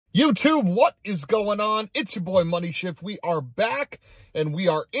YouTube, what is going on? It's your boy Money Shift. We are back and we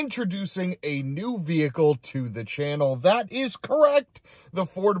are introducing a new vehicle to the channel. That is correct. The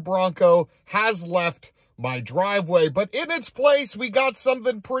Ford Bronco has left my driveway, but in its place, we got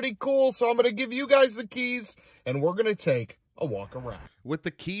something pretty cool. So I'm going to give you guys the keys and we're going to take a walk around. With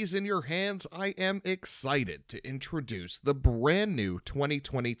the keys in your hands, I am excited to introduce the brand new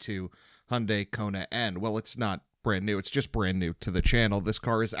 2022 Hyundai Kona N. Well, it's not brand new, it's just brand new to the channel. This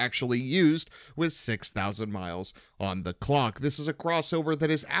car is actually used with 6,000 miles on the clock. This is a crossover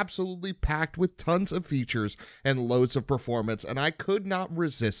that is absolutely packed with tons of features and loads of performance, and I could not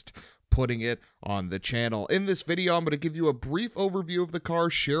resist putting it on the channel. In this video, I'm going to give you a brief overview of the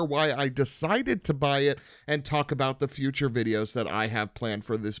car, share why I decided to buy it, and talk about the future videos that I have planned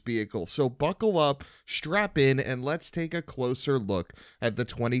for this vehicle. So buckle up, strap in, and let's take a closer look at the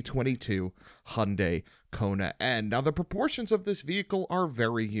 2022 Hyundai Kona N. Now, the proportions of this vehicle are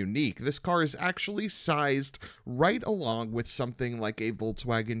very unique. This car is actually sized right along with something like a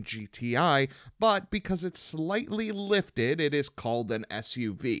Volkswagen GTI, but because it's slightly lifted, it is called an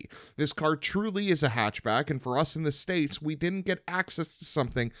SUV. This car truly is a hatchback, and for us in the States, we didn't get access to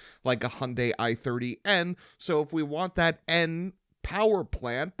something like a Hyundai i30N, so if we want that N power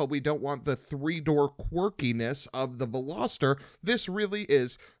plant, but we don't want the three-door quirkiness of the Veloster, this really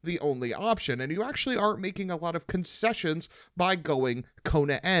is the only option. And you actually aren't making a lot of concessions by going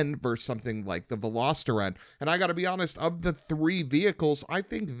Kona N versus something like the Veloster N. And I gotta be honest, of the three vehicles, I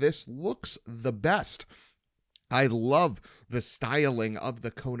think this looks the best. I love the styling of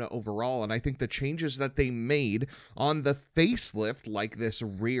the Kona overall, and I think the changes that they made on the facelift, like this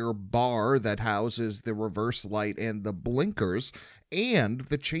rear bar that houses the reverse light and the blinkers, and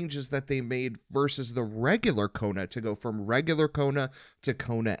the changes that they made versus the regular Kona to go from regular Kona to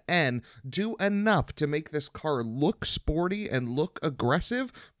Kona N do enough to make this car look sporty and look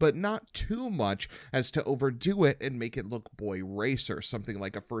aggressive, but not too much as to overdo it and make it look boy racer, something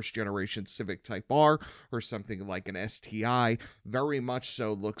like a first generation Civic Type R or something like an STI. Very much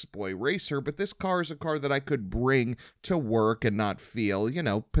so looks boy racer, but this car is a car that I could bring to work and not feel,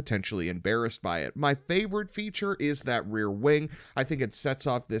 potentially embarrassed by it. My favorite feature is that rear wing. I think it sets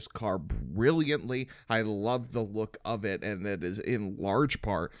off this car brilliantly. I love the look of it, and it is in large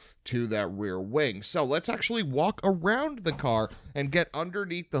part to that rear wing. So let's actually walk around the car and get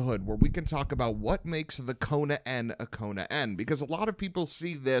underneath the hood where we can talk about what makes the Kona N a Kona N, because a lot of people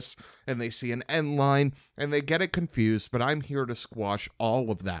see this and they see an N line and they get it confused, but I'm here to squash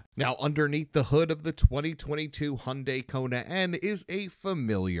all of that. Now, underneath the hood of the 2022 Hyundai Kona N is a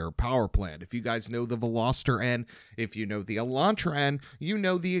familiar power plant. If you guys know the Veloster N, if you know the Elantra N, you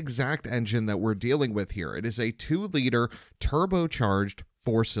know the exact engine that we're dealing with here. It is a 2-liter turbocharged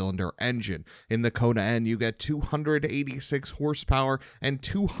 4-cylinder engine. In the Kona N, you get 286 horsepower and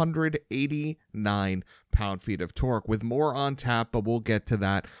 289 pound-feet of torque, with more on tap, but we'll get to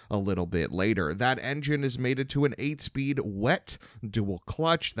that a little bit later. That engine is mated to an 8-speed wet dual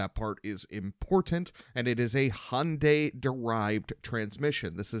clutch. That part is important, and it is a Hyundai-derived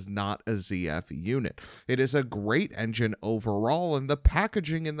transmission. This is not a ZF unit. It is a great engine overall, and the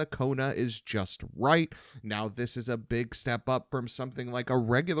packaging in the Kona is just right. Now, this is a big step up from something like a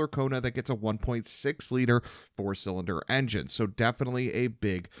regular Kona that gets a 1.6-liter 4-cylinder engine, so definitely a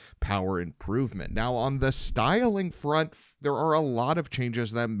big power improvement. Now, on the styling front, there are a lot of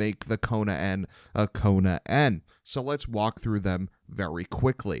changes that make the Kona N a Kona N, so let's walk through them very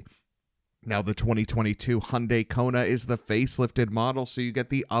quickly. Now, the 2022 Hyundai Kona is the facelifted model, so you get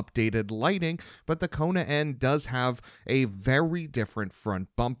the updated lighting, but the Kona N does have a very different front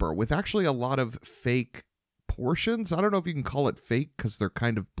bumper with actually a lot of fake portions. I don't know if you can call it fake because they're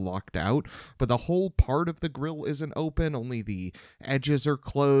kind of blocked out, but the whole part of the grille isn't open, only the edges are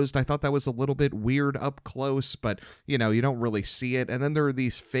closed. I thought that was a little bit weird up close, but you don't really see it. And then there are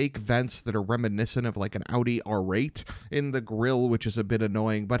these fake vents that are reminiscent of like an Audi R8 in the grille, which is a bit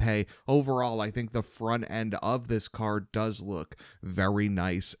annoying, but hey, overall I think the front end of this car does look very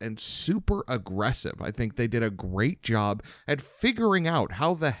nice and super aggressive. I think they did a great job at figuring out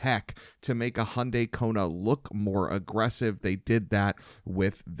how the heck to make a Hyundai Kona look more aggressive. They did that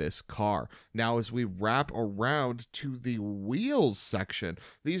with this car. Now, as we wrap around to the wheels section,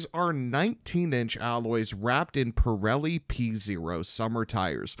 these are 19-inch alloys wrapped in Pirelli P0 summer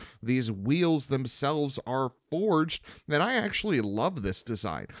tires. These wheels themselves are forged, and I actually love this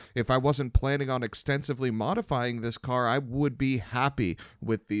design. If I wasn't planning on extensively modifying this car, I would be happy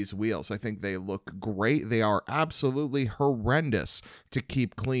with these wheels. I think they look great. They are absolutely horrendous to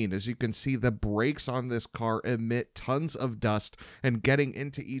keep clean. As you can see, the brakes on this car emit tons of dust, and getting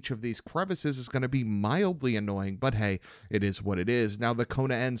into each of these crevices is going to be mildly annoying, but hey, it is what it is. Now, the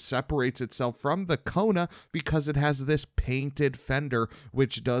Kona N separates itself from the Kona because it has this painted fender,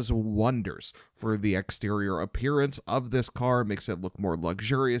 which does wonders for the exterior appearance of this car. It makes it look more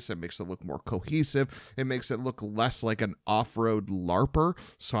luxurious. It makes it look more cohesive. It makes it look less like an off-road LARPer,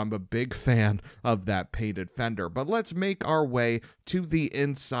 so I'm a big fan of that painted fender. But let's make our way to the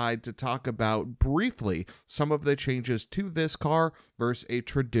inside to talk about briefly some of the changes to this car versus a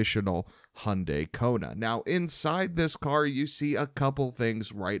traditional Hyundai Kona. Now, inside this car, you see a couple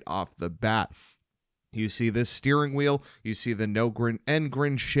things right off the bat. You see this steering wheel, you see the end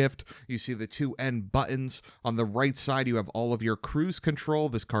grin shift, you see the two end buttons. On the right side, you have all of your cruise control.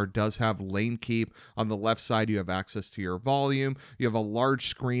 This car does have lane keep. On the left side, you have access to your volume. You have a large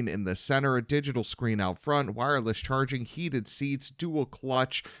screen in the center, a digital screen out front, wireless charging, heated seats, dual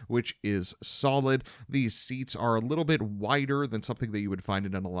clutch, which is solid. These seats are a little bit wider than something that you would find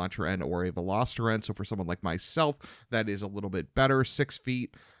in an Elantra N or a Veloster N. So for someone like myself, that is a little bit better. 6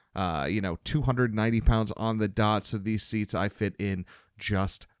 feet. 290 pounds on the dot, so these seats I fit in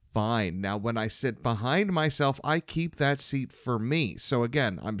just fine. Now, when I sit behind myself, I keep that seat for me. So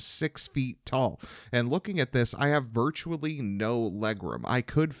again, I'm 6 feet tall. And looking at this, I have virtually no legroom. I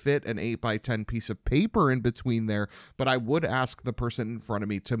could fit an 8x10 piece of paper in between there, but I would ask the person in front of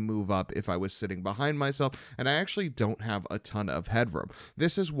me to move up if I was sitting behind myself, and I actually don't have a ton of headroom.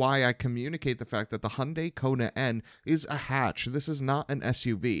 This is why I communicate the fact that the Hyundai Kona N is a hatch. This is not an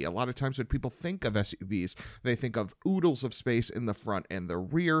SUV. A lot of times when people think of SUVs, they think of oodles of space in the front and the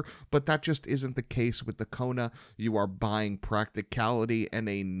rear, but that just isn't the case with the Kona. You are buying practicality and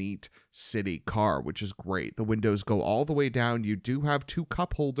a neat city car, which is great. The windows go all the way down. You do have 2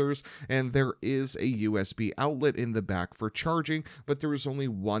 cup holders, and there is a USB outlet in the back for charging, but there is only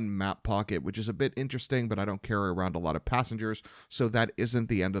 1 map pocket, which is a bit interesting, but I don't carry around a lot of passengers, so that isn't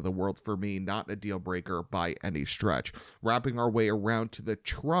the end of the world for me. Not a deal breaker by any stretch. Wrapping our way around to the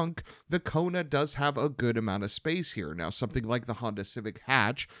trunk, the Kona does have a good amount of space here. Now, something like the Honda Civic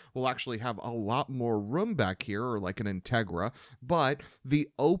hatch will actually have a lot more room back here, or like an Integra, but the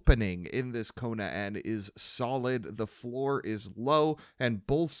opening in this Kona N is solid. The floor is low, and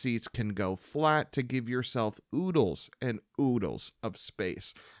both seats can go flat to give yourself oodles and oodles of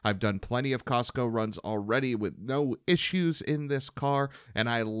space. I've done plenty of Costco runs already with no issues in this car, and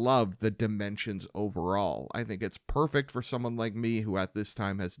I love the dimensions overall. I think it's perfect for someone like me who at this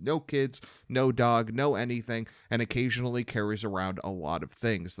time has no kids, no dog, no anything, and occasionally carries around a lot of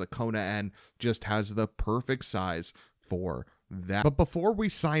things. The Kona N just has the perfect size for that. But before we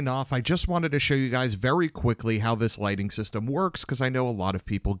sign off, I just wanted to show you guys very quickly how this lighting system works, because I know a lot of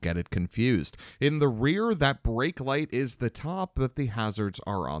people get it confused. In the rear, that brake light is the top, but the hazards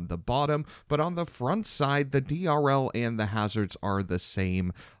are on the bottom. But on the front side, the DRL and the hazards are the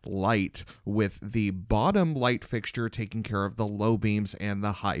same light, with the bottom light fixture taking care of the low beams and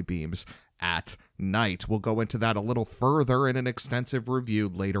the high beams at night. We'll go into that a little further in an extensive review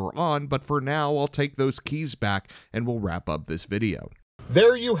later on, but for now, I'll take those keys back and we'll wrap up this video.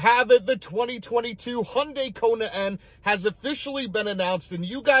 There you have it. The 2022 Hyundai Kona N has officially been announced, and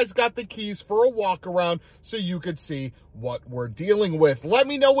you guys got the keys for a walk around so you could see what we're dealing with. Let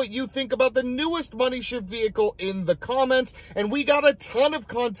me know what you think about the newest Money Shift vehicle in the comments, and we got a ton of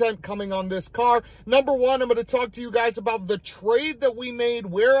content coming on this car. Number one, I'm going to talk to you guys about the trade that we made,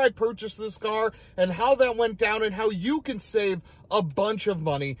 where I purchased this car, and how that went down, and how you can save a bunch of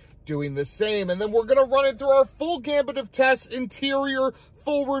money doing the same. And then we're going to run it through our full gambit of tests, interior,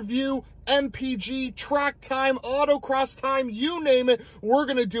 full review, MPG, track time, autocross time, you name it, we're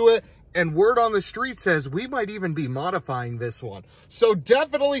going to do it. And word on the street says we might even be modifying this one. So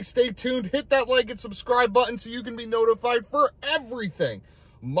definitely stay tuned, hit that like and subscribe button so you can be notified for everything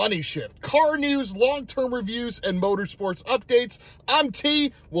Money Shift, car news, long-term reviews, and motorsports updates. I'm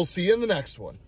T. We'll see you in the next one.